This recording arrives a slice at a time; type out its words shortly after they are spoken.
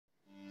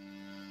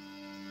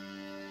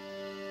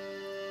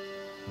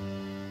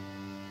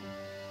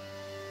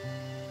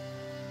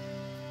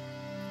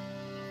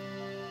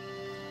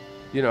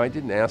You know, I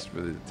didn't ask for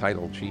the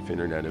title Chief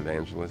Internet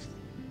Evangelist.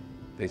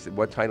 They said,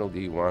 what title do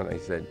you want? I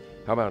said,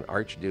 how about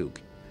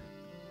Archduke?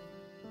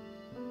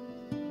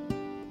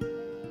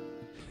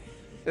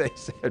 They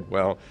said,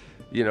 well,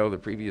 you know, the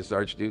previous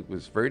Archduke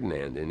was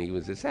Ferdinand, and he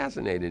was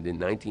assassinated in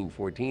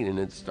 1914, and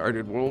it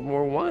started World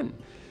War I.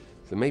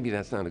 So maybe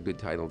that's not a good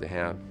title to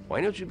have.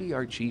 Why don't you be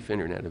our Chief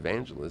Internet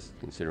Evangelist,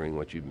 considering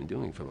what you've been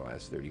doing for the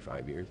last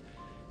 35 years?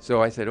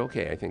 So I said,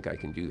 okay, I think I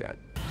can do that.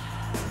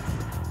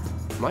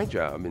 My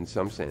job, in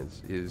some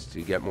sense, is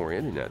to get more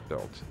internet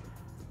built.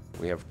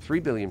 We have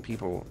 3 billion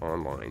people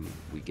online,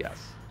 we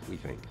guess, we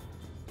think.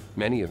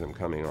 Many of them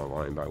coming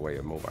online by way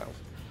of mobiles.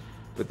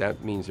 But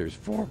that means there's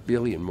 4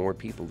 billion more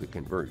people to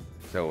convert.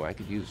 So I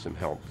could use some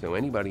help. So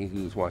anybody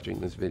who's watching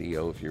this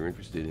video, if you're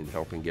interested in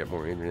helping get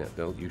more internet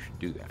built, you should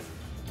do that.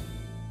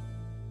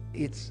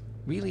 It's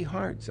really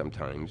hard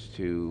sometimes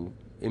to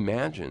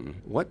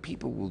imagine what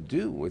people will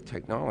do with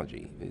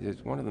technology.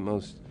 It's one of the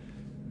most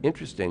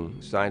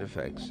interesting side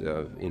effects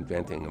of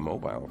inventing a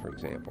mobile, for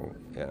example,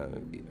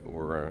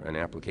 or an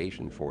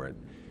application for it,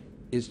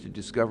 is to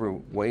discover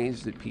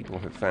ways that people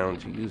have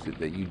found to use it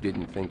that you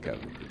didn't think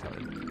of at the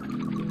time.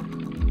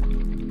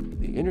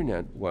 The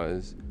internet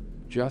was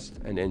just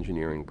an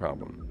engineering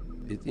problem.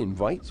 It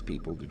invites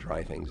people to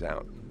try things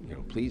out. You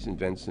know, please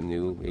invent some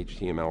new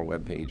HTML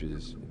web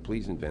pages.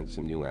 Please invent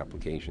some new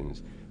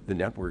applications. The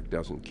network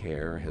doesn't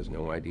care, has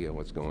no idea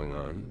what's going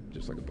on,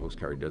 just like a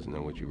postcard doesn't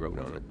know what you wrote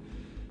on it.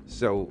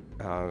 So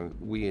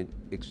we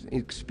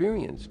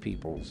experience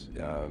people's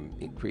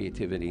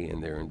creativity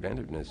and their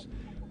inventiveness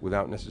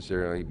without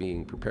necessarily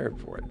being prepared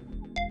for it.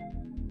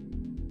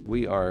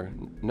 We are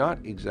not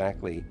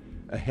exactly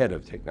ahead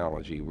of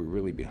technology, we're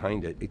really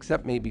behind it,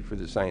 except maybe for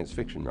the science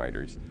fiction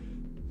writers,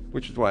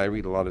 which is why I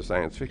read a lot of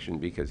science fiction,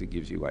 because it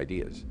gives you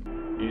ideas.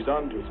 He's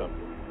on to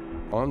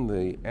something. On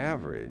the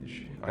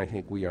average, I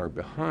think we are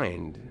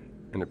behind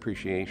an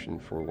appreciation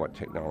for what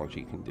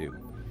technology can do.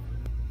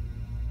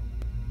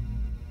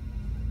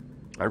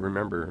 I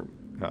remember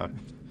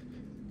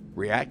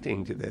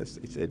reacting to this.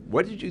 They said,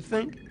 what did you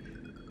think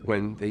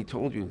when they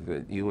told you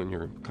that you and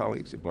your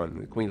colleagues had won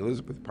the Queen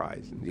Elizabeth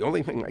Prize? And the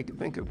only thing I could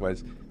think of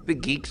was, the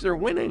geeks are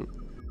winning.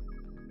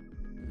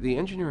 The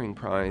engineering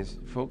prize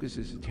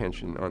focuses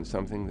attention on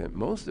something that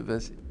most of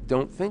us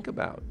don't think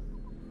about.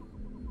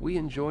 We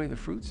enjoy the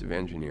fruits of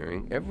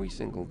engineering every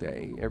single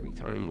day, every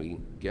time we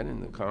get in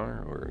the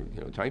car or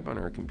type on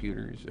our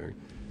computers or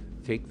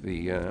take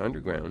the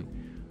underground.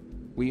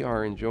 We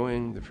are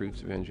enjoying the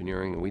fruits of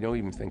engineering and we don't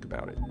even think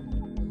about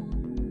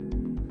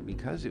it.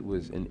 Because it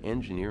was an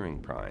engineering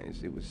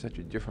prize, it was such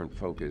a different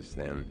focus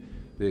than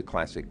the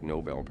classic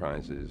Nobel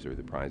Prizes or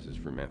the prizes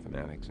for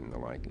mathematics and the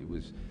like. It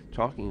was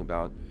talking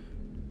about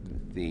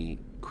the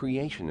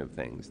creation of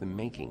things, the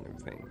making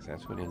of things.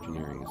 That's what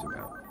engineering is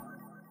about.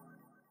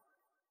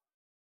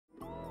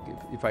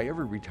 If I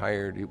ever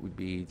retired, it would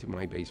be to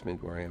my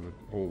basement where I have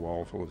a whole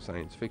wall full of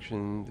science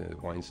fiction. The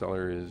wine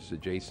cellar is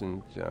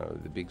adjacent.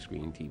 The big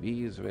screen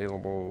TV is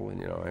available,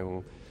 and I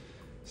will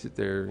sit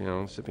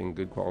there, sipping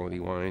good quality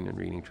wine and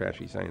reading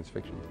trashy science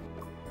fiction.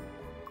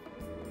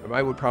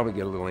 I would probably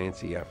get a little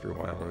antsy after a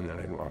while, and then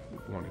I'd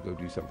want to go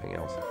do something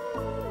else.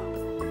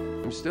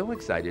 I'm still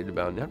excited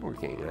about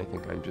networking, and I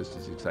think I'm just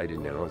as excited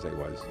now as I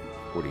was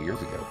 40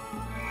 years ago.